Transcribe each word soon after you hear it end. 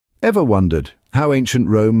Ever wondered how ancient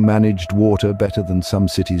Rome managed water better than some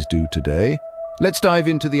cities do today? Let's dive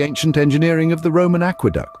into the ancient engineering of the Roman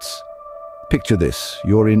aqueducts. Picture this,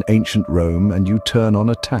 you're in ancient Rome and you turn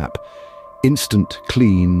on a tap. Instant,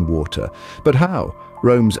 clean water. But how?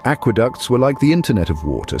 Rome's aqueducts were like the internet of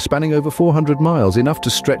water, spanning over 400 miles, enough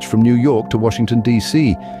to stretch from New York to Washington,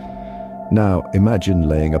 D.C. Now, imagine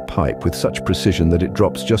laying a pipe with such precision that it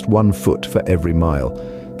drops just 1 foot for every mile.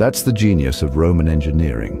 That's the genius of Roman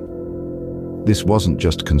engineering. This wasn't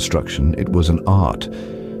just construction, it was an art.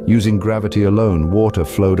 Using gravity alone, water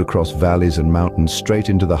flowed across valleys and mountains straight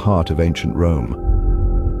into the heart of ancient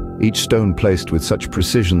Rome. Each stone placed with such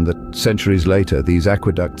precision that centuries later, these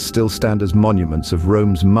aqueducts still stand as monuments of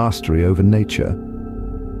Rome's mastery over nature.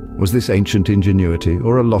 Was this ancient ingenuity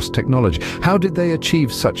or a lost technology? How did they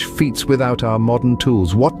achieve such feats without our modern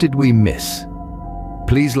tools? What did we miss?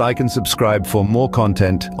 Please like and subscribe for more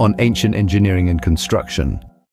content on ancient engineering and construction.